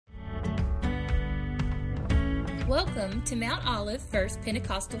Welcome to Mount Olive First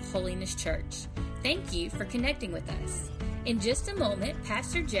Pentecostal Holiness Church. Thank you for connecting with us. In just a moment,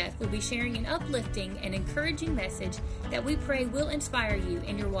 Pastor Jeff will be sharing an uplifting and encouraging message that we pray will inspire you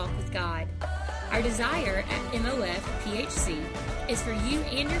in your walk with God. Our desire at MOF PHC is for you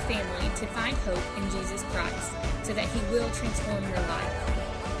and your family to find hope in Jesus Christ so that He will transform your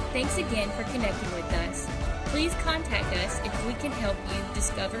life. Thanks again for connecting with us. Please contact us if we can help you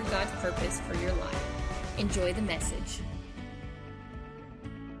discover God's purpose for your life. Enjoy the message.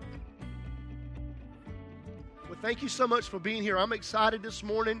 Well, thank you so much for being here. I'm excited this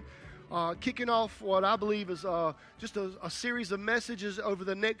morning, kicking off what I believe is just a series of messages over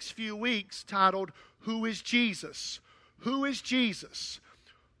the next few weeks titled, Who is Jesus? Who is Jesus?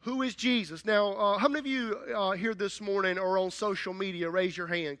 Who is Jesus? Now, how many of you here this morning are on social media? Raise your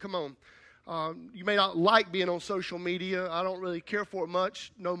hand. Come on. You may not like being on social media. I don't really care for it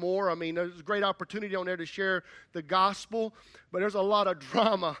much no more. I mean, there's a great opportunity on there to share the gospel, but there's a lot of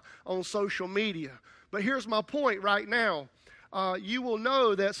drama on social media. But here's my point right now. You will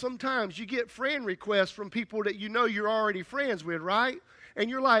know that sometimes you get friend requests from people that you know you're already friends with, right? And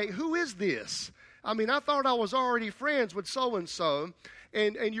you're like, who is this? I mean, I thought I was already friends with so-and-so.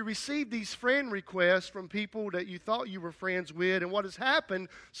 And you receive these friend requests from people that you thought you were friends with. And what has happened,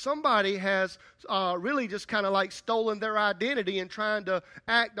 somebody has really just kind of like stolen their identity and trying to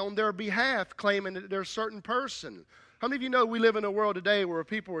act on their behalf, claiming that they're a certain person. How many of you know we live in a world today where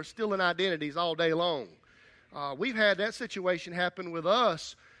people are stealing identities all day long? We've had that situation happen with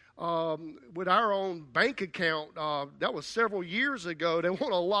us. With our own bank account, that was several years ago. They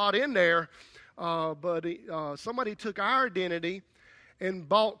want a lot in there, but somebody took our identity and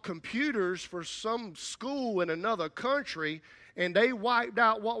bought computers for some school in another country, and they wiped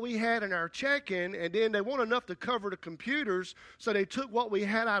out what we had in our checking, and then they want enough to cover the computers, so they took what we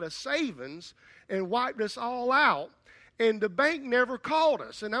had out of savings and wiped us all out, and the bank never called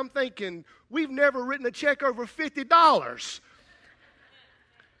us. And I'm thinking, we've never written a check over $50.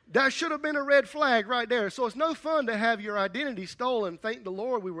 That should have been a red flag right there. So it's no fun to have your identity stolen. Thank the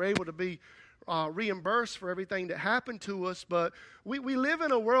Lord we were able to be reimbursed for everything that happened to us. But we live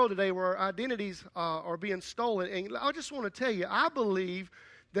in a world today where our identities are being stolen. And I just want to tell you, I believe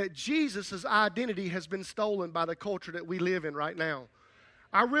that Jesus' identity has been stolen by the culture that we live in right now.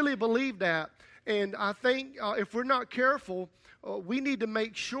 I really believe that. And I think if we're not careful, we need to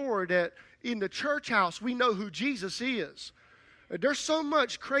make sure that in the church house we know who Jesus is. There's so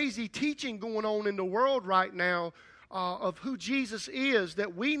much crazy teaching going on in the world right now of who Jesus is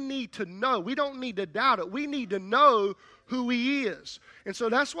that we need to know. We don't need to doubt it. We need to know who He is. And so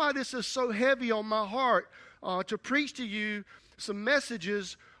that's why this is so heavy on my heart to preach to you some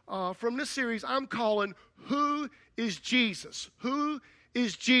messages from this series I'm calling, Who is Jesus? Who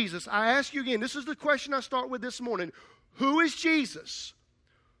is Jesus? I ask you again, this is the question I start with this morning. Who is Jesus?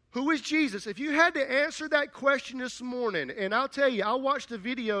 Who is Jesus? If you had to answer that question this morning, and I'll tell you, I watched a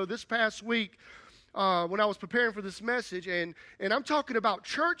video this past week when I was preparing for this message, and I'm talking about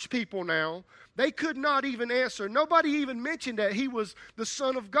church people now. They could not even answer. Nobody even mentioned that He was the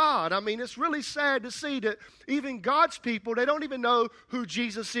Son of God. I mean, it's really sad to see that even God's people, they don't even know who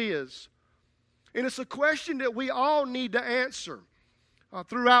Jesus is. And it's a question that we all need to answer.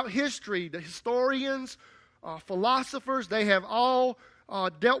 Throughout history, the historians, philosophers, they have all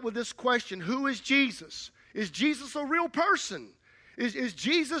dealt with this question. Who is Jesus? Is Jesus a real person? Is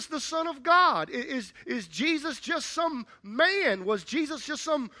Jesus the Son of God? Is Jesus just some man? Was Jesus just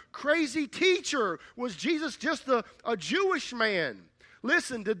some crazy teacher? Was Jesus just a Jewish man?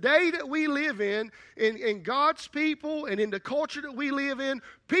 Listen, the day that we live in God's people and in the culture that we live in,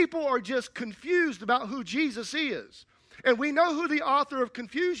 people are just confused about who Jesus is. And we know who the author of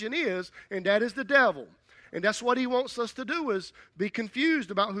confusion is, and that is the devil. And that's what he wants us to do, is be confused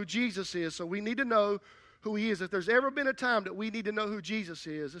about who Jesus is. So we need to know who He is. If there's ever been a time that we need to know who Jesus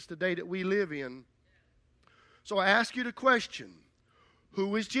is, it's the day that we live in. So I ask you the question,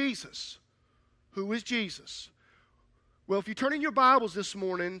 who is Jesus? Who is Jesus? Well, if you turn in your Bibles this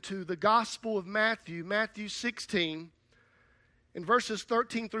morning to the Gospel of Matthew, Matthew 16, in verses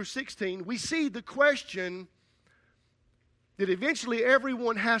 13 through 16, we see the question that eventually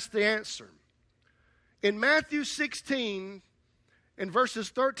everyone has to answer. In Matthew 16, in verses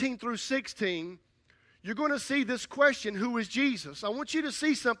 13 through 16, you're going to see this question, who is Jesus? I want you to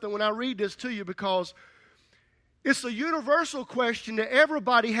see something when I read this to you, because it's a universal question that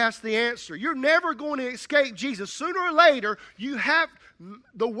everybody has to answer. You're never going to escape Jesus. Sooner or later,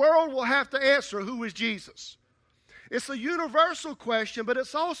 the world will have to answer, who is Jesus? It's a universal question, but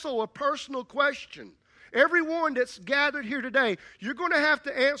it's also a personal question. Everyone that's gathered here today, you're going to have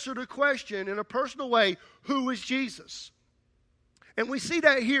to answer the question in a personal way, who is Jesus? And we see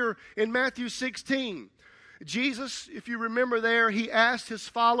that here in Matthew 16. Jesus, if you remember there, he asked his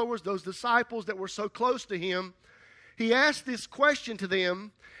followers, those disciples that were so close to him, he asked this question to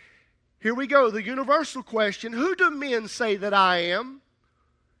them. Here we go, the universal question, who do men say that I am?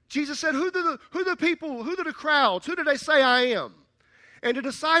 Jesus said, who do the crowds, who do they say I am? And the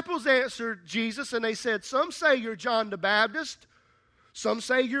disciples answered Jesus, and they said, some say you're John the Baptist, some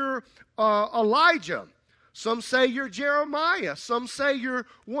say you're Elijah, some say you're Jeremiah, some say you're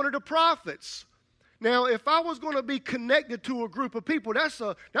one of the prophets. Now, if I was going to be connected to a group of people, that's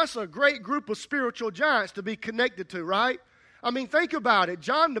a great group of spiritual giants to be connected to, right? I mean, think about it.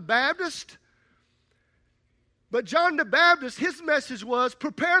 John the Baptist. But John the Baptist, his message was,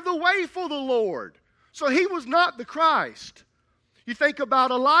 prepare the way for the Lord. So he was not the Christ. You think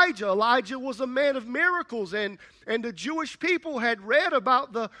about Elijah. Elijah was a man of miracles, and the Jewish people had read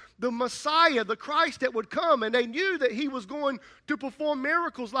about the Messiah, the Christ that would come, and they knew that he was going to perform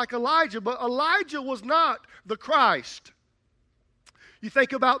miracles like Elijah, but Elijah was not the Christ. You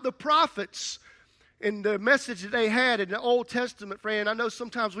think about the prophets and the message that they had in the Old Testament, friend. I know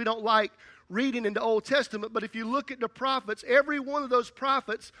sometimes we don't like reading in the Old Testament, but if you look at the prophets, every one of those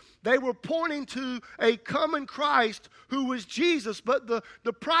prophets, they were pointing to a coming Christ who was Jesus, but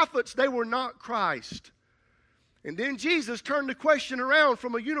the prophets, they were not Christ. And then Jesus turned the question around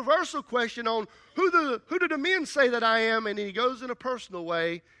from a universal question on who do the men say that I am, and he goes in a personal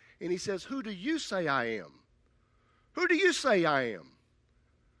way, and he says, who do you say I am? Who do you say I am?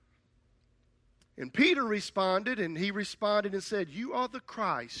 And Peter responded, and he responded and said, you are the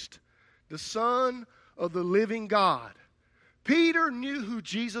Christ, the Son of the living God. Peter knew who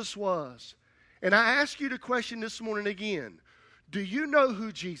Jesus was. And I ask you the question this morning again. Do you know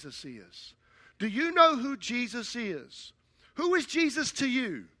who Jesus is? Do you know who Jesus is? Who is Jesus to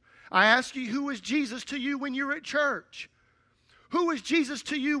you? I ask you, who is Jesus to you when you're at church? Who is Jesus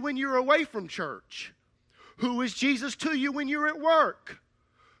to you when you're away from church? Who is Jesus to you when you're at work?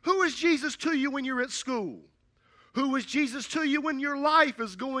 Who is Jesus to you when you're at school? Who is Jesus to you when your life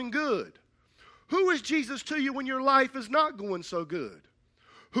is going good? Who is Jesus to you when your life is not going so good?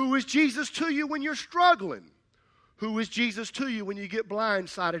 Who is Jesus to you when you're struggling? Who is Jesus to you when you get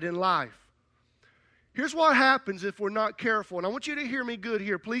blindsided in life? Here's what happens if we're not careful, and I want you to hear me good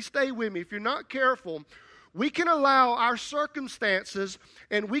here. Please stay with me. If you're not careful, we can allow our circumstances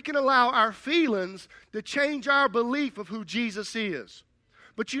and we can allow our feelings to change our belief of who Jesus is.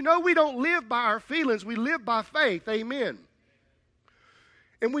 But you know we don't live by our feelings, we live by faith. Amen.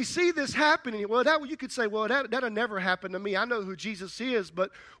 And we see this happening. Well, you could say, well, that'll never happen to me. I know who Jesus is. But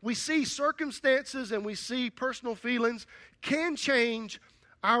we see circumstances and we see personal feelings can change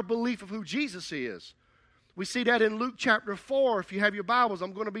our belief of who Jesus is. We see that in Luke chapter 4. If you have your Bibles,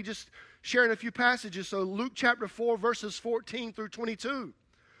 I'm going to be just sharing a few passages. So Luke chapter 4, verses 14 through 22.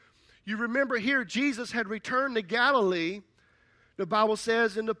 You remember here, Jesus had returned to Galilee, the Bible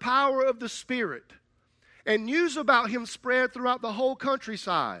says, in the power of the Spirit. And news about him spread throughout the whole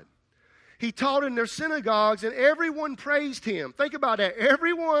countryside. He taught in their synagogues, and everyone praised him. Think about that.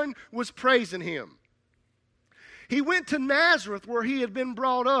 Everyone was praising him. He went to Nazareth, where he had been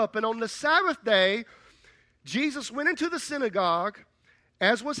brought up. And on the Sabbath day, Jesus went into the synagogue,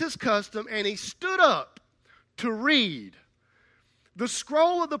 as was his custom, and he stood up to read. The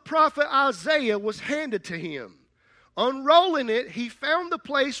scroll of the prophet Isaiah was handed to him. Unrolling it, he found the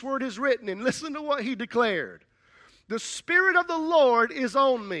place where it is written, and listen to what he declared. The Spirit of the Lord is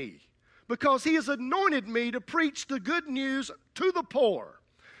on me, because he has anointed me to preach the good news to the poor.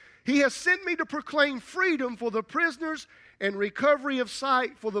 He has sent me to proclaim freedom for the prisoners and recovery of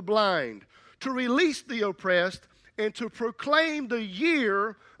sight for the blind, to release the oppressed, and to proclaim the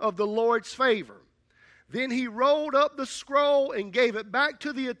year of the Lord's favor. Then he rolled up the scroll and gave it back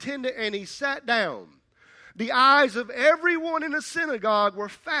to the attendant, and he sat down. The eyes of everyone in the synagogue were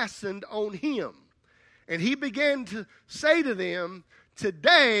fastened on him. And he began to say to them,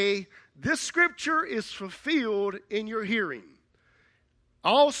 today this scripture is fulfilled in your hearing.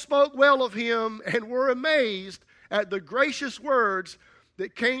 All spoke well of him and were amazed at the gracious words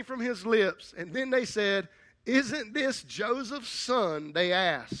that came from his lips. And then they said, isn't this Joseph's son? They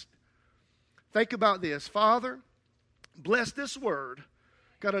asked. Think about this. Father, bless this word.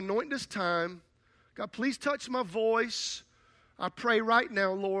 God, anoint this time. God, please touch my voice. I pray right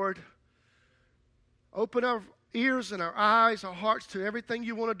now, Lord, open our ears and our eyes, our hearts to everything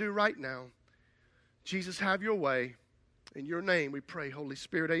you want to do right now. Jesus, have your way. In your name we pray, Holy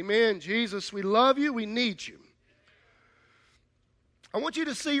Spirit. Amen. Jesus, we love you. We need you. I want you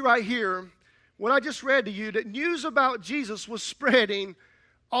to see right here what I just read to you, that news about Jesus was spreading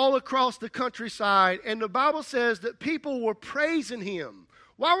all across the countryside, and the Bible says that people were praising him.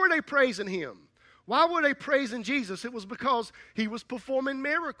 Why were they praising him? Why were they praising Jesus? It was because he was performing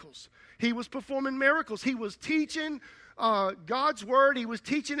miracles. He was performing miracles. He was teaching God's word. He was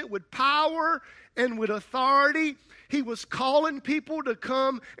teaching it with power and with authority. He was calling people to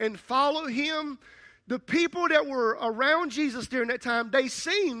come and follow him. The people that were around Jesus during that time, it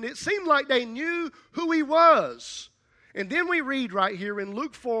seemed like they knew who he was. And then we read right here in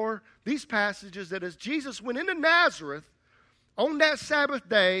Luke 4, these passages, that as Jesus went into Nazareth on that Sabbath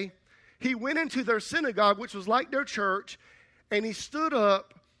day, he went into their synagogue, which was like their church, and he stood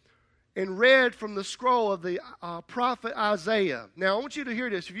up and read from the scroll of the prophet Isaiah. Now, I want you to hear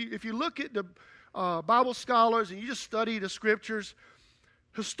this. If you look at the Bible scholars and you just study the scriptures,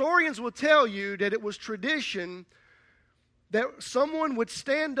 historians will tell you that it was tradition that someone would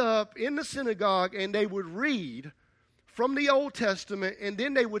stand up in the synagogue and they would read from the Old Testament, and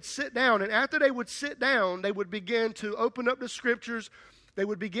then they would sit down. And after they would sit down, they would begin to open up the scriptures. They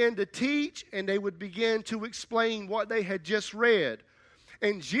would begin to teach, and they would begin to explain what they had just read.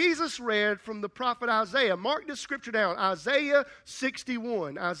 And Jesus read from the prophet Isaiah. Mark this scripture down, Isaiah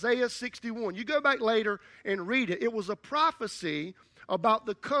 61. Isaiah 61. You go back later and read it. It was a prophecy about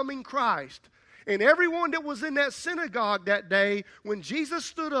the coming Christ. And everyone that was in that synagogue that day, when Jesus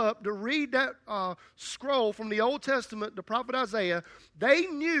stood up to read that scroll from the Old Testament, the prophet Isaiah, they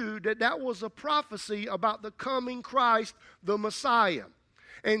knew that that was a prophecy about the coming Christ, the Messiah.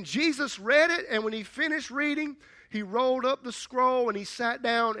 And Jesus read it, and when he finished reading, he rolled up the scroll and he sat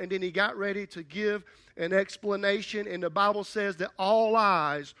down, and then he got ready to give an explanation. And the Bible says that all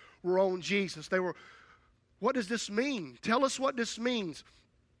eyes were on Jesus. They were, what does this mean? Tell us what this means.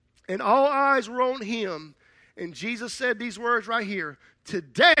 And all eyes were on him. And Jesus said these words right here.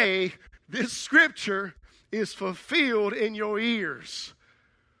 Today, this scripture is fulfilled in your ears.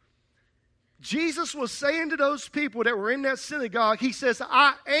 Jesus was saying to those people that were in that synagogue, he says,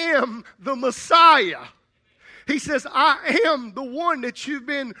 I am the Messiah. He says, I am the one that you've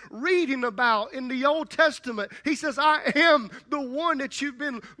been reading about in the Old Testament. He says, I am the one that you've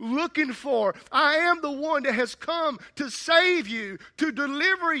been looking for. I am the one that has come to save you, to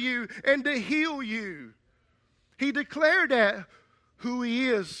deliver you, and to heal you. He declared that, who he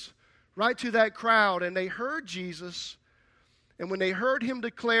is, right to that crowd. And they heard Jesus. And when they heard him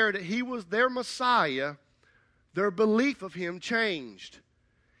declare that he was their Messiah, their belief of him changed.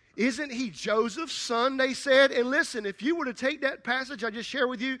 Isn't he Joseph's son, they said? And listen, if you were to take that passage I just shared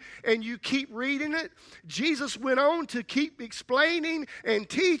with you and you keep reading it, Jesus went on to keep explaining and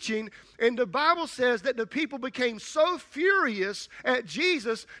teaching. And the Bible says that the people became so furious at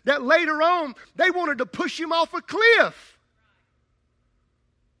Jesus that later on they wanted to push him off a cliff.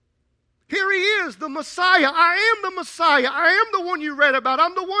 Here he is, the Messiah. I am the Messiah. I am the one you read about.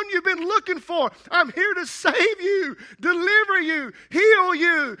 I'm the one you've been looking for. I'm here to save you, deliver you, heal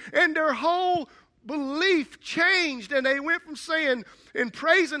you. And their whole belief changed. And they went from saying and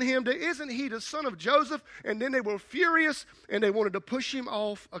praising him to, isn't he the son of Joseph? And then they were furious and they wanted to push him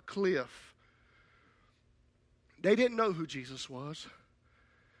off a cliff. They didn't know who Jesus was.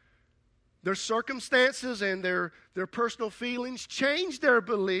 Their circumstances and their personal feelings changed their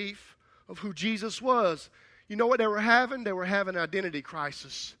belief of who Jesus was. You know what they were having? They were having an identity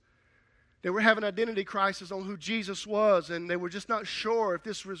crisis. They were having an identity crisis on who Jesus was, and they were just not sure if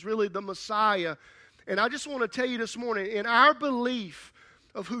this was really the Messiah. And I just want to tell you this morning, in our belief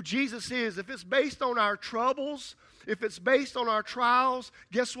of who Jesus is, if it's based on our troubles, if it's based on our trials,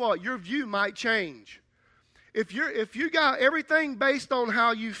 guess what? Your view might change. If you got everything based on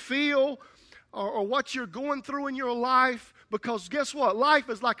how you feel or what you're going through in your life, because guess what? Life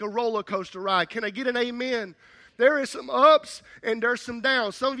is like a roller coaster ride. Can I get an amen? There is some ups and there's some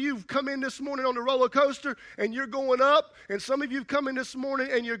downs. Some of you have come in this morning on the roller coaster and you're going up, and some of you have come in this morning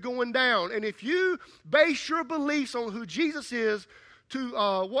and you're going down. And if you base your beliefs on who Jesus is to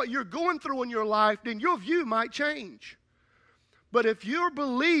what you're going through in your life, then your view might change. But if your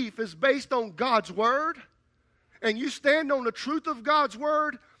belief is based on God's word and you stand on the truth of God's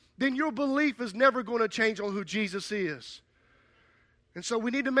word, then your belief is never going to change on who Jesus is. And so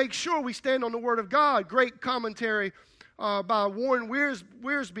we need to make sure we stand on the Word of God. Great commentary by Warren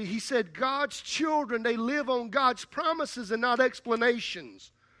Wiersbe. He said, God's children, they live on God's promises and not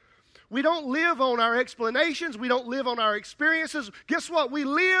explanations. We don't live on our explanations. We don't live on our experiences. Guess what? We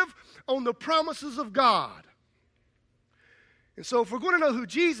live on the promises of God. And so if we're going to know who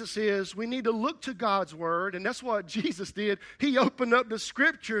Jesus is, we need to look to God's Word, and that's what Jesus did. He opened up the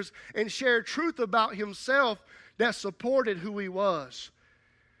Scriptures and shared truth about himself that supported who he was.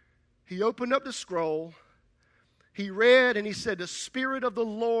 he opened up the scroll. He read and he said, the Spirit of the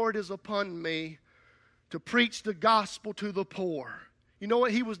Lord is upon me to preach the gospel to the poor. You know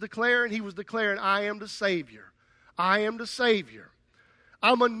what he was declaring? He was declaring, I am the Savior. I am the Savior.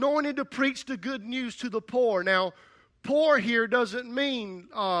 I'm anointed to preach the good news to the poor. Now, poor here doesn't mean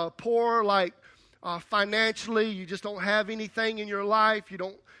poor like financially. You just don't have anything in your life.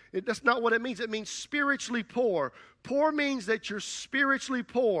 That's not what it means. It means spiritually poor. Poor means that you're spiritually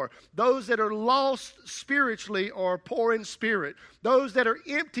poor. Those that are lost spiritually are poor in spirit. Those that are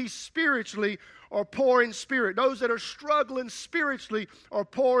empty spiritually are poor in spirit. Those that are struggling spiritually are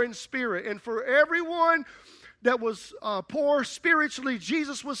poor in spirit. And for everyone that was poor spiritually,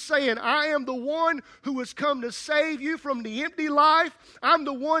 Jesus was saying, I am the one who has come to save you from the empty life. I'm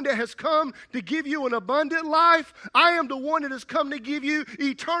the one that has come to give you an abundant life. I am the one that has come to give you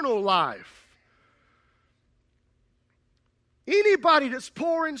eternal life. Anybody that's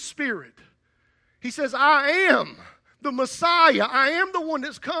poor in spirit, he says, I am the Messiah. I am the one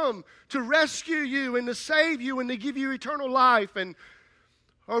that's come to rescue you and to save you and to give you eternal life. And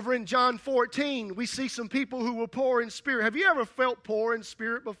over in John 14, we see some people who were poor in spirit. Have you ever felt poor in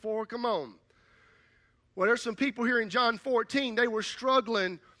spirit before? Come on. Well, there's some people here in John 14. They were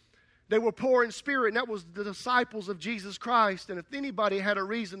struggling. They were poor in spirit, and that was the disciples of Jesus Christ. And if anybody had a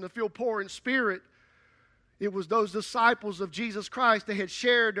reason to feel poor in spirit, it was those disciples of Jesus Christ. They had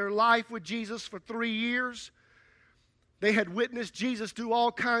shared their life with Jesus for 3 years. They had witnessed Jesus do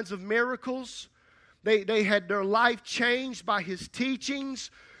all kinds of miracles. They had their life changed by his teachings.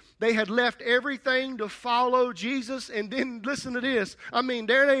 They had left everything to follow Jesus. And then listen to this. I mean,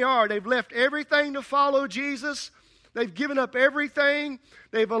 there they are. They've left everything to follow Jesus. They've given up everything.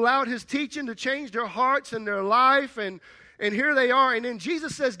 They've allowed his teaching to change their hearts and their life. And here they are. And then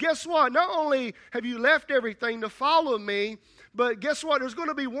Jesus says, guess what? Not only have you left everything to follow me, but guess what? There's going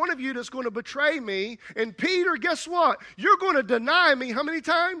to be one of you that's going to betray me. And Peter, guess what? You're going to deny me how many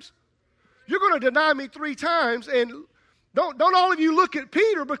times? You're going to deny me 3 times. And don't all of you look at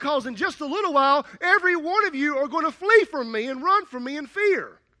Peter, because in just a little while, every one of you are going to flee from me and run from me in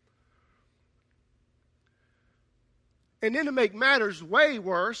fear. And then to make matters way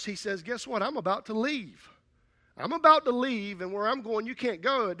worse, he says, guess what? I'm about to leave. I'm about to leave, and where I'm going, you can't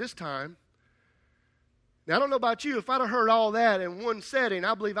go at this time. Now, I don't know about you. If I'd have heard all that in one setting,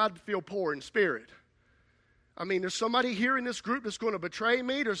 I believe I'd feel poor in spirit. I mean, there's somebody here in this group that's going to betray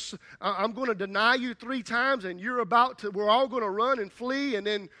me. I'm going to deny you 3 times, and we're all going to run and flee, and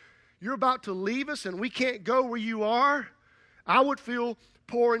then you're about to leave us, and we can't go where you are. I would feel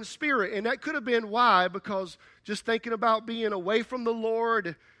poor in spirit. And that could have been why, because just thinking about being away from the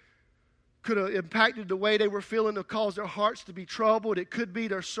Lord could have impacted the way they were feeling to cause their hearts to be troubled. It could be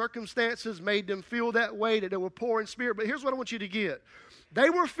their circumstances made them feel that way, that they were poor in spirit. But here's what I want you to get. They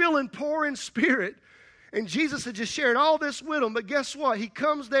were feeling poor in spirit, and Jesus had just shared all this with them. But guess what? He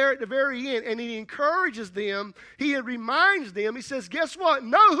comes there at the very end, and he encourages them. He reminds them. He says, guess what?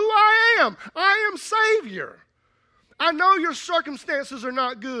 Know who I am. I am Savior. I know your circumstances are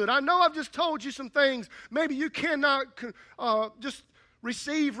not good. I know I've just told you some things maybe you cannot just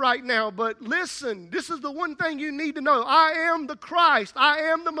receive right now, but listen, this is the one thing you need to know. I am the Christ. I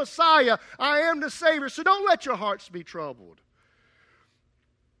am the Messiah. I am the Savior. So don't let your hearts be troubled.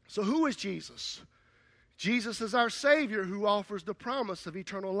 So who is Jesus? Jesus is our Savior who offers the promise of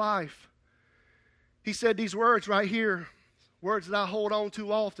eternal life. He said these words right here, words that I hold on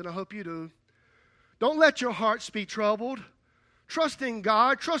to often. I hope you do. Don't let your hearts be troubled. Trust in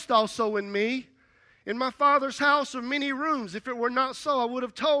God. Trust also in me. In my Father's house are many rooms. If it were not so, I would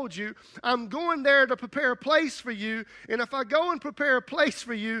have told you. I'm going there to prepare a place for you. And if I go and prepare a place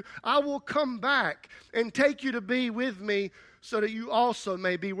for you, I will come back and take you to be with me so that you also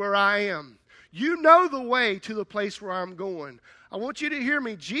may be where I am. You know the way to the place where I'm going. I want you to hear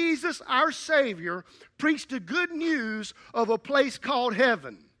me. Jesus, our Savior, preached the good news of a place called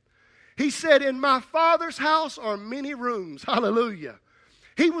heaven. He said, in my Father's house are many rooms. Hallelujah.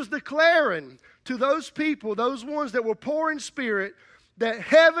 He was declaring to those people, those ones that were poor in spirit, that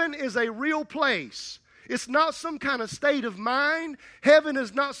heaven is a real place. It's not some kind of state of mind. Heaven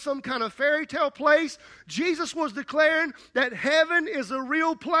is not some kind of fairy tale place. Jesus was declaring that heaven is a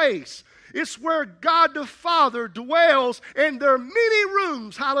real place. It's where God the Father dwells, and there are many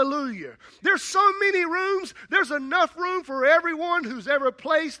rooms. Hallelujah. There's so many rooms. There's enough room for everyone who's ever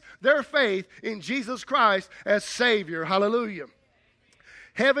placed their faith in Jesus Christ as Savior. Hallelujah.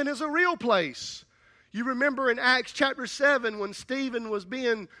 Heaven is a real place. You remember in Acts chapter 7 when Stephen was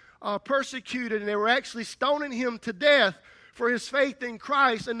being persecuted and they were actually stoning him to death for his faith in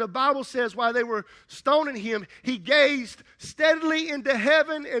Christ. And the Bible says while they were stoning him, he gazed steadily into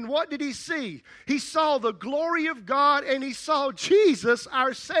heaven. And what did he see? He saw the glory of God, and he saw Jesus,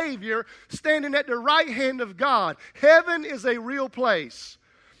 our Savior, standing at the right hand of God. Heaven is a real place.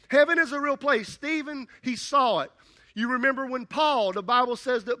 Heaven is a real place. Stephen, he saw it. You remember when Paul, the Bible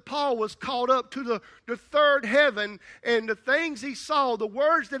says that Paul was called up to the third heaven, and the things he saw, the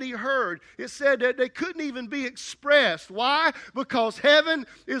words that he heard, it said that they couldn't even be expressed. Why? Because heaven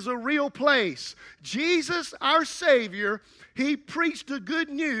is a real place. Jesus, our Savior, he preached the good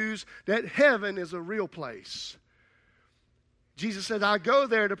news that heaven is a real place. Jesus said, I go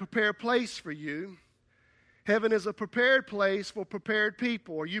there to prepare a place for you. Heaven is a prepared place for prepared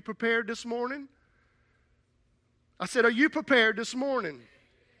people. Are you prepared this morning? I said, are you prepared this morning?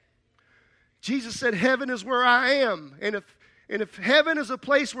 Jesus said, heaven is where I am. And if heaven is a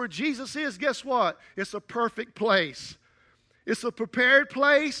place where Jesus is, guess what? It's a perfect place. It's a prepared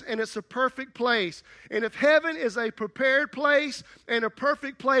place, and it's a perfect place. And if heaven is a prepared place and a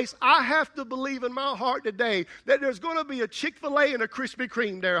perfect place, I have to believe in my heart today that there's going to be a Chick-fil-A and a Krispy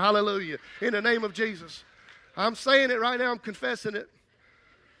Kreme there. Hallelujah. In the name of Jesus. I'm saying it right now. I'm confessing it.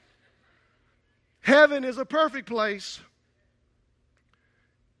 Heaven is a perfect place.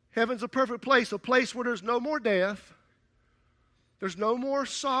 Heaven's a perfect place, a place where there's no more death. There's no more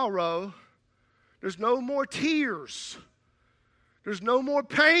sorrow. There's no more tears. There's no more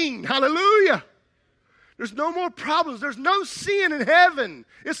pain. Hallelujah. There's no more problems. There's no sin in heaven.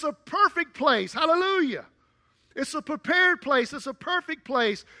 It's a perfect place. Hallelujah. It's a prepared place. It's a perfect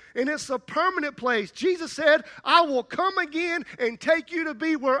place. And it's a permanent place. Jesus said, I will come again and take you to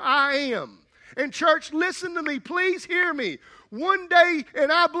be where I am. And church, listen to me. Please hear me. One day,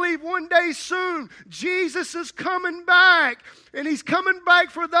 and I believe one day soon, Jesus is coming back. And he's coming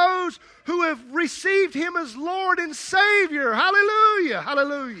back for those who have received him as Lord and Savior. Hallelujah.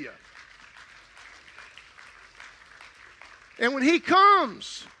 Hallelujah. And when he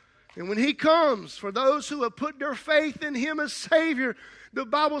comes, for those who have put their faith in him as Savior, the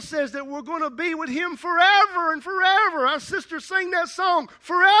Bible says that we're going to be with him forever and forever. Our sister sang that song,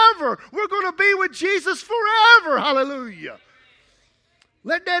 forever. We're going to be with Jesus forever. Hallelujah.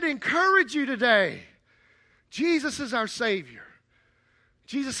 Let that encourage you today. Jesus is our Savior.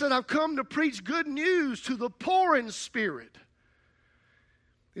 Jesus said, I've come to preach good news to the poor in spirit.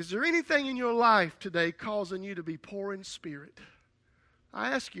 Is there anything in your life today causing you to be poor in spirit?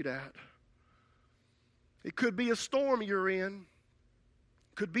 I ask you that. It could be a storm you're in.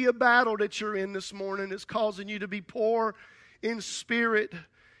 Could be a battle that you're in this morning that's causing you to be poor in spirit.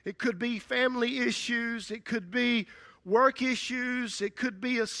 It could be family issues. It could be work issues. It could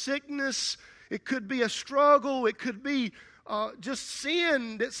be a sickness. It could be a struggle. It could be just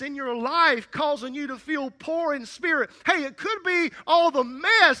sin that's in your life causing you to feel poor in spirit. Hey, it could be all the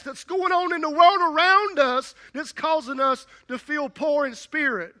mess that's going on in the world around us that's causing us to feel poor in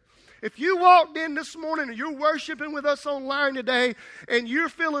spirit. If you walked in this morning and you're worshiping with us online today and you're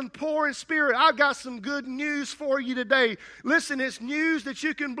feeling poor in spirit, I've got some good news for you today. Listen, it's news that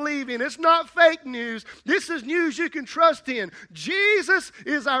you can believe in. It's not fake news. This is news you can trust in. Jesus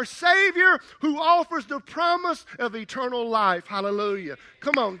is our Savior who offers the promise of eternal life. Hallelujah.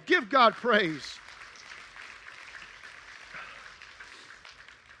 Come on, give God praise.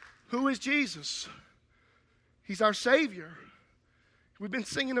 Who is Jesus? He's our Savior. We've been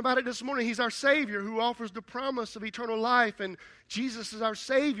singing about it this morning. He's our Savior who offers the promise of eternal life. And Jesus is our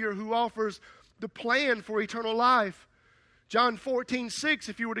Savior who offers the plan for eternal life. John 14:6,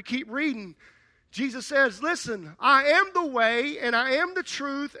 if you were to keep reading, Jesus says, listen, I am the way and I am the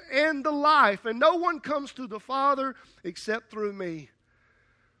truth and the life. And no one comes to the Father except through me.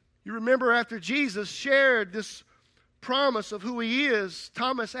 You remember after Jesus shared this promise of who he is,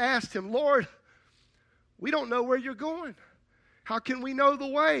 Thomas asked him, Lord, we don't know where you're going. How can we know the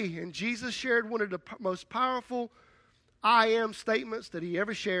way? And Jesus shared one of the most powerful I am statements that he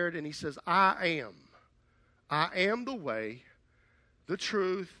ever shared. And he says, I am. I am the way, the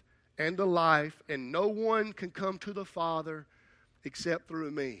truth, and the life. And no one can come to the Father except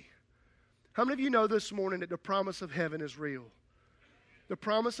through me. How many of you know this morning that the promise of heaven is real? The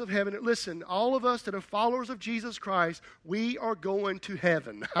promise of heaven. Listen, all of us that are followers of Jesus Christ, we are going to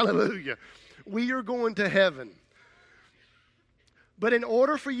heaven. Hallelujah. We are going to heaven. But in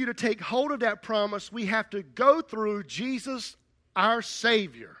order for you to take hold of that promise, we have to go through Jesus, our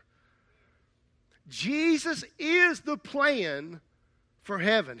Savior. Jesus is the plan for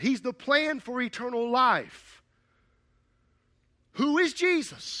heaven. He's the plan for eternal life. Who is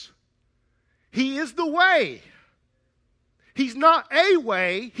Jesus? He is the way. He's not a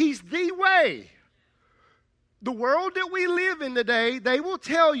way, he's the way. The world that we live in today, they will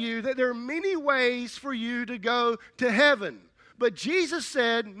tell you that there are many ways for you to go to heaven. But Jesus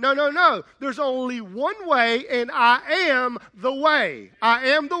said, no. There's only one way, and I am the way. I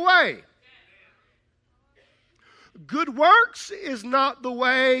am the way. Good works is not the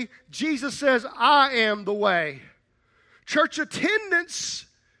way. Jesus says, I am the way. Church attendance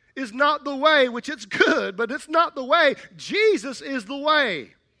is not the way, which it's good, but it's not the way. Jesus is the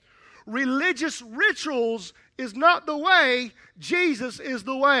way. Religious rituals is not the way. Jesus is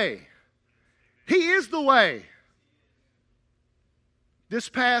the way. He is the way. This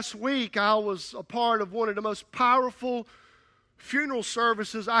past week, I was a part of one of the most powerful funeral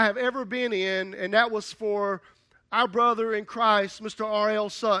services I have ever been in, and that was for our brother in Christ, Mr. R.L.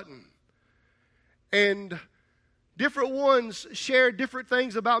 Sutton. And different ones shared different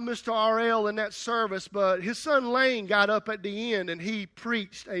things about Mr. R.L. in that service, but his son Lane got up at the end and he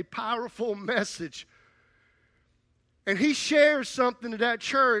preached a powerful message. And he shared something to that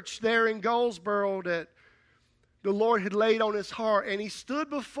church there in Goldsboro that the Lord had laid on his heart. And he stood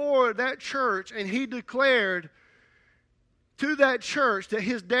before that church and he declared to that church that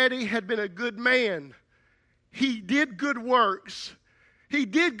his daddy had been a good man. He did good works. He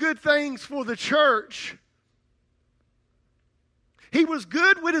did good things for the church. He was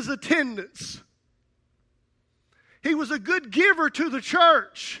good with his attendance. He was a good giver to the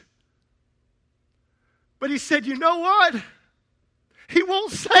church. But he said, you know what? He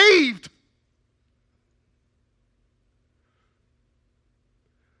wasn't saved.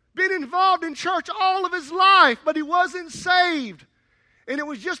 Been involved in church all of his life, but he wasn't saved. And it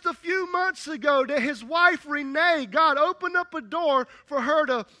was just a few months ago that his wife, Renee, God opened up a door for her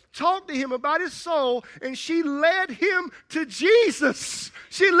to talk to him about his soul, and she led him to Jesus.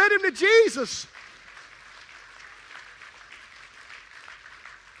 She led him to Jesus.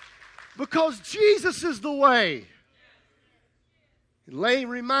 Because Jesus is the way. And Lane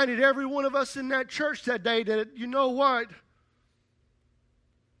reminded every one of us in that church that day that, you know what?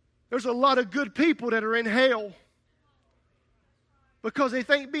 There's a lot of good people that are in hell. Because they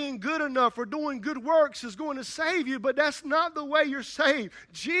think being good enough or doing good works is going to save you, but that's not the way you're saved.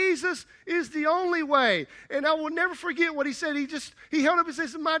 Jesus is the only way. And I will never forget what he said. He held up and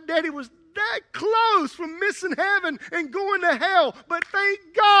said, my daddy was that close from missing heaven and going to hell. But thank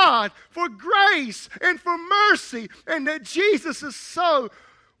God for grace and for mercy, and that Jesus is so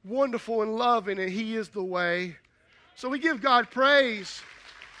wonderful and loving, and he is the way. So we give God praise.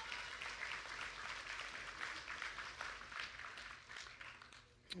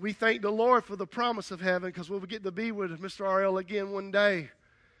 We thank the Lord for the promise of heaven, because we'll get to be with Mr. R.L. again one day.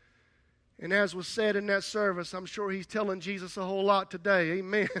 And as was said in that service, I'm sure he's telling Jesus a whole lot today.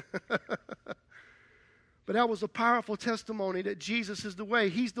 Amen. But that was a powerful testimony that Jesus is the way.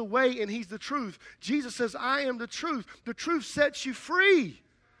 He's the way and he's the truth. Jesus says, I am the truth. The truth sets you free.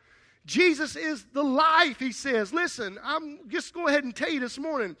 Jesus is the life, he says. Listen, I'm just go ahead and tell you this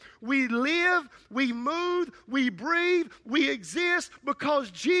morning. We live, we move, we breathe, we exist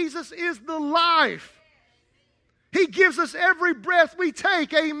because Jesus is the life. He gives us every breath we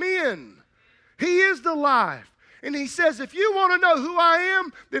take. Amen. He is the life. And he says, if you want to know who I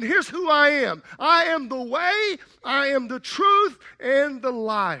am, then here's who I am. I am the way, I am the truth, and the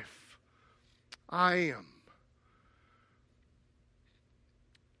life. I am.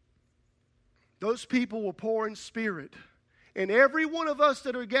 Those people were poor in spirit. And every one of us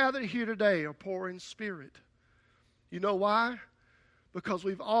that are gathered here today are poor in spirit. You know why? Because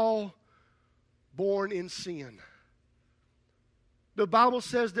we've all born in sin. The Bible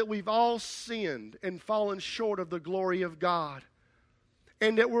says that we've all sinned and fallen short of the glory of God.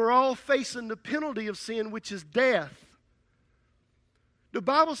 And that we're all facing the penalty of sin, which is death. The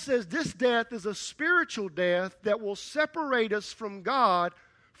Bible says this death is a spiritual death that will separate us from God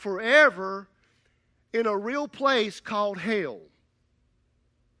forever in a real place called hell.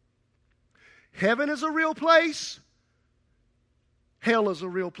 Heaven is a real place. Hell is a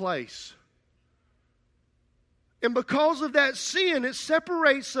real place. And because of that sin, it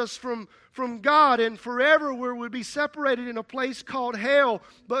separates us from God, and forever we would be separated in a place called hell.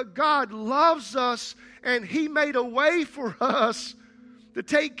 But God loves us, and he made a way for us to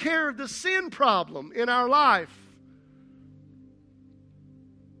take care of the sin problem in our life.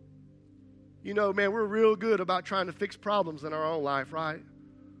 You know, man, we're real good about trying to fix problems in our own life, right?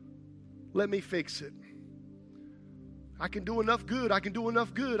 Let me fix it. I can do enough good. I can do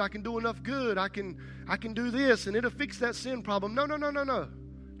enough good. I can do enough good. I can do this, and it'll fix that sin problem. No.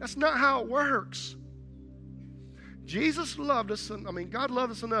 That's not how it works. Jesus loved us. God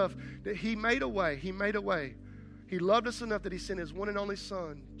loved us enough that he made a way. He made a way. He loved us enough that he sent his one and only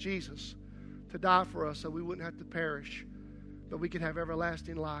son, Jesus, to die for us so we wouldn't have to perish, but we could have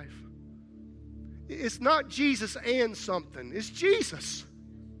everlasting life. It's not Jesus and something. It's Jesus.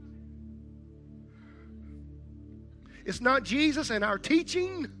 It's not Jesus and our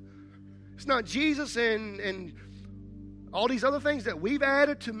teaching. It's not Jesus and all these other things that we've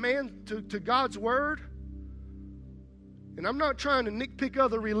added to God's Word. And I'm not trying to nitpick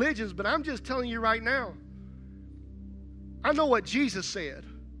other religions, but I'm just telling you right now, I know what Jesus said.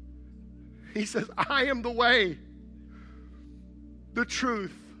 He says, I am the way, the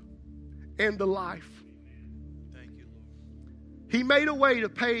truth, and the life. Thank you, Lord. He made a way to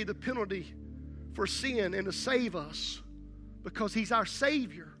pay the penalty for sin and to save us because He's our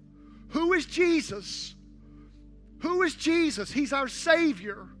Savior. Who is Jesus? Who is Jesus? He's our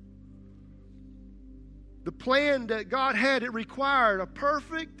Savior. The plan that God had, it required a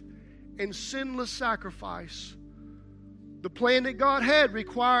perfect and sinless sacrifice. The plan that God had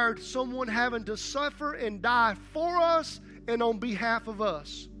required someone having to suffer and die for us and on behalf of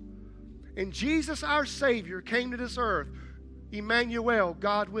us. And Jesus, our Savior, came to this earth. Emmanuel,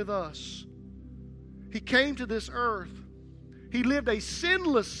 God with us. He came to this earth. He lived a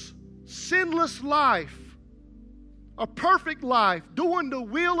sinless life. A perfect life, doing the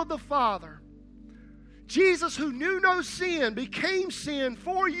will of the Father. Jesus, who knew no sin, became sin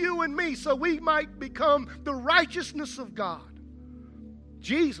for you and me so we might become the righteousness of God.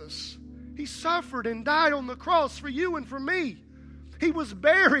 Jesus, He suffered and died on the cross for you and for me. He was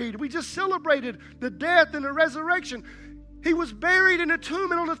buried. We just celebrated the death and the resurrection. He was buried in a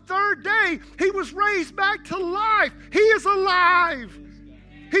tomb, and on the third day, He was raised back to life. He is alive.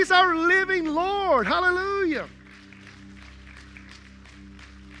 He's our living Lord. Hallelujah.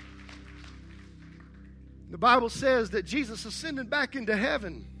 The Bible says that Jesus ascended back into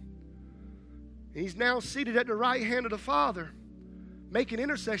heaven. He's now seated at the right hand of the Father, making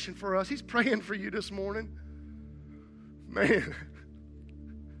intercession for us. He's praying for you this morning. Man.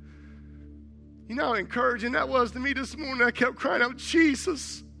 You know how encouraging that was to me this morning? I kept crying out,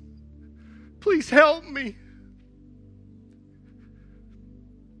 Jesus, please help me.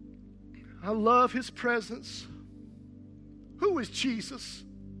 I love His presence. Who is Jesus?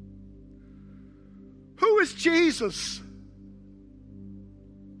 Who is Jesus?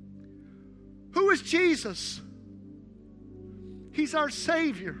 Who is Jesus? He's our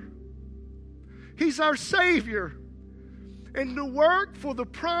Savior. He's our Savior. And the work for the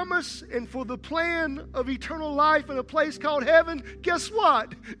promise and for the plan of eternal life in a place called heaven, guess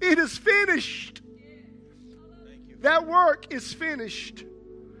what? It is finished. That work is finished.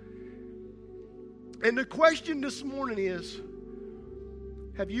 And the question this morning is,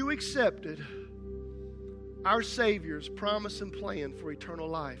 have you accepted our Savior's promise and plan for eternal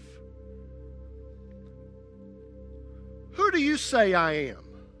life? Who do you say I am?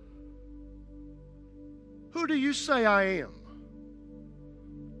 Who do you say I am?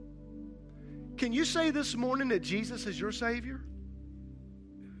 Can you say this morning that Jesus is your Savior?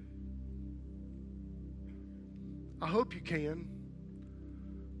 I hope you can.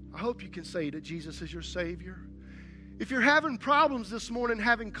 I hope you can say that Jesus is your Savior. If you're having problems this morning,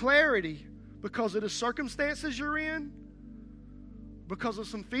 having clarity because of the circumstances you're in, because of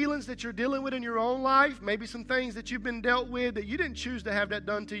some feelings that you're dealing with in your own life, maybe some things that you've been dealt with that you didn't choose to have that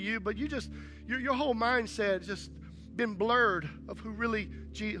done to you, but your whole mindset has just been blurred of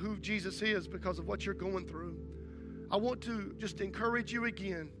who Jesus is because of what you're going through. I want to just encourage you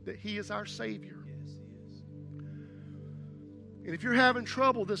again that He is our Savior. Yes, He is. And if you're having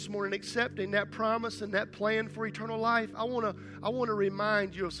trouble this morning accepting that promise and that plan for eternal life, I want to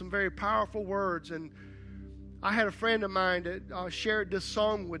remind you of some very powerful words. And I had a friend of mine that shared this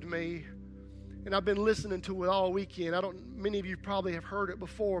song with me, and I've been listening to it all weekend. Many of you probably have heard it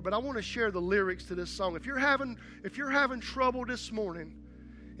before, but I want to share the lyrics to this song. If you're having trouble this morning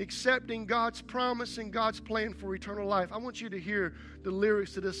accepting God's promise and God's plan for eternal life, I want you to hear the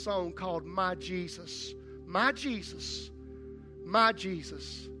lyrics to this song called My Jesus. My Jesus. My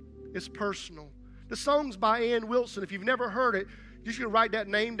Jesus. It's personal. The song's by Ann Wilson. If you've never heard it, you should write that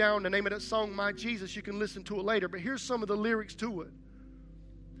name down, the name of that song, My Jesus. You can listen to it later. But here's some of the lyrics to it.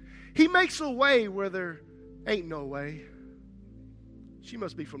 He makes a way where there ain't no way. She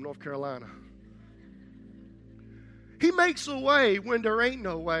must be from North Carolina. He makes a way when there ain't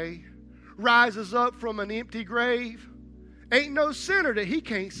no way. Rises up from an empty grave. Ain't no sinner that He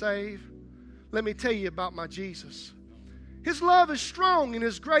can't save. Let me tell you about my Jesus. His love is strong and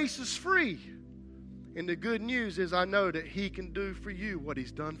His grace is free. And the good news is I know that He can do for you what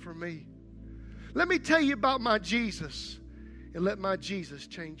He's done for me. Let me tell you about my Jesus, and let my Jesus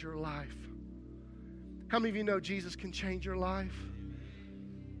change your life. How many of you know Jesus can change your life?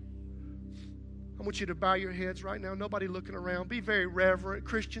 I want you to bow your heads right now. Nobody looking around. Be very reverent.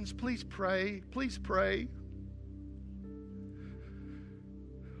 Christians, please pray. Please pray.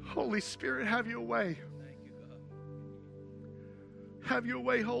 Holy Spirit, have your way. Thank you, God. Have your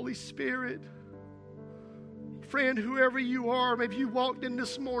way, Holy Spirit. Friend, whoever you are, maybe you walked in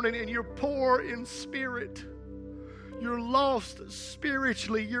this morning and you're poor in spirit. You're lost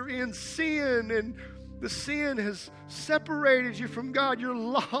spiritually. You're in sin, and the sin has separated you from God. You're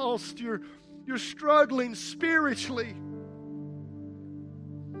lost. You're struggling spiritually.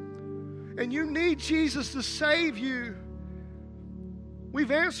 And you need Jesus to save you.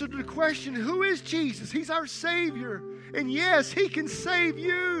 We've answered the question, who is Jesus? He's our Savior. And yes, He can save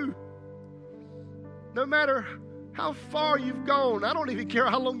you. No matter how far you've gone. I don't even care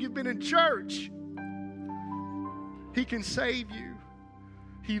how long you've been in church. He can save you.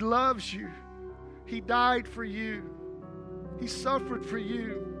 He loves you. He died for you. He suffered for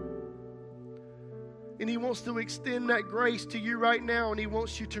you. And He wants to extend that grace to you right now, and He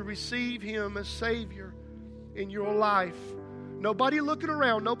wants you to receive Him as Savior in your life. Nobody looking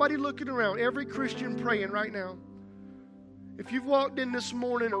around. Nobody looking around. Every Christian praying right now. If you've walked in this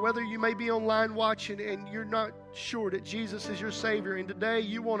morning, or whether you may be online watching and you're not sure that Jesus is your Savior, and today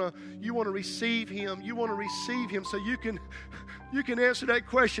you want to receive Him. You want to receive Him so you can answer that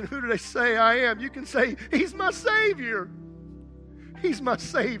question, who do they say I am? You can say, He's my Savior. He's my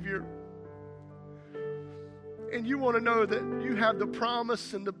Savior. And you want to know that you have the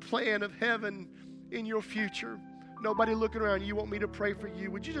promise and the plan of heaven in your future. Nobody looking around. You want me to pray for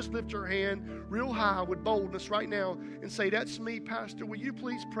you. Would you just lift your hand real high with boldness right now and say, that's me, Pastor. Will you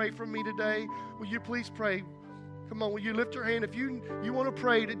please pray for me today? Will you please pray? Come on, will you lift your hand? If you want to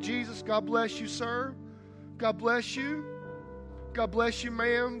pray to Jesus, God bless you, sir. God bless you. God bless you,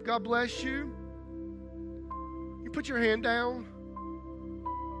 ma'am. God bless you. You put your hand down.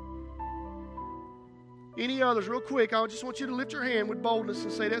 Any others, real quick, I just want you to lift your hand with boldness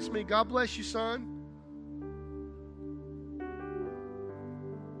and say, that's me. God bless you, son.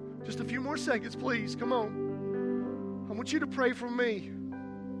 Just a few more seconds, please. Come on. I want you to pray for me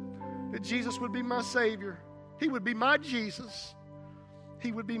that Jesus would be my Savior. He would be my Jesus.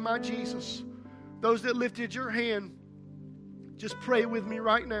 He would be my Jesus. Those that lifted your hand, just pray with me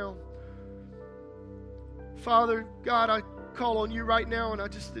right now. Father, God, I call on you right now, and I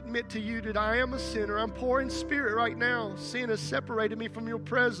just admit to you that I am a sinner. I'm poor in spirit right now. Sin has separated me from your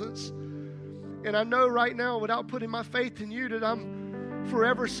presence. And I know right now, without putting my faith in you, that I'm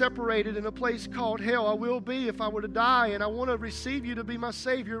forever separated in a place called hell. I will be if I were to die, and I want to receive you to be my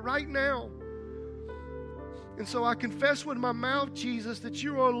Savior right now. And so I confess with my mouth, Jesus, that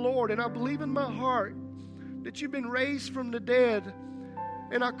you are Lord, and I believe in my heart that you've been raised from the dead,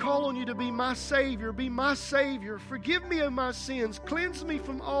 and I call on you to be my Savior. Be my Savior. Forgive me of my sins. Cleanse me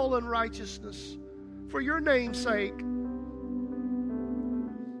from all unrighteousness. For your name's sake.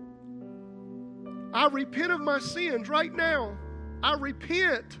 I repent of my sins right now. I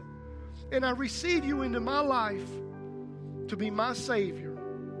repent, and I receive you into my life to be my Savior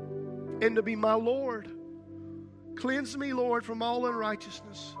and to be my Lord. Cleanse me, Lord, from all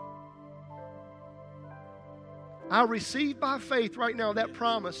unrighteousness. I receive by faith right now that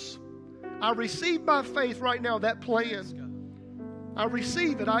promise. I receive by faith right now that plan. I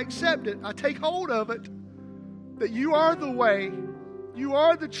receive it. I accept it. I take hold of it. That you are the way, you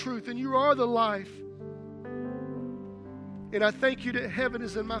are the truth, and you are the life. And I thank you that heaven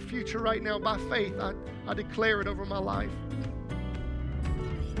is in my future right now. By faith, I declare it over my life.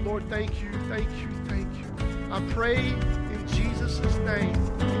 Lord, thank you, thank you, thank you. I pray in Jesus' name.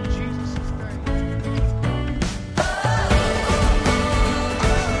 In Jesus'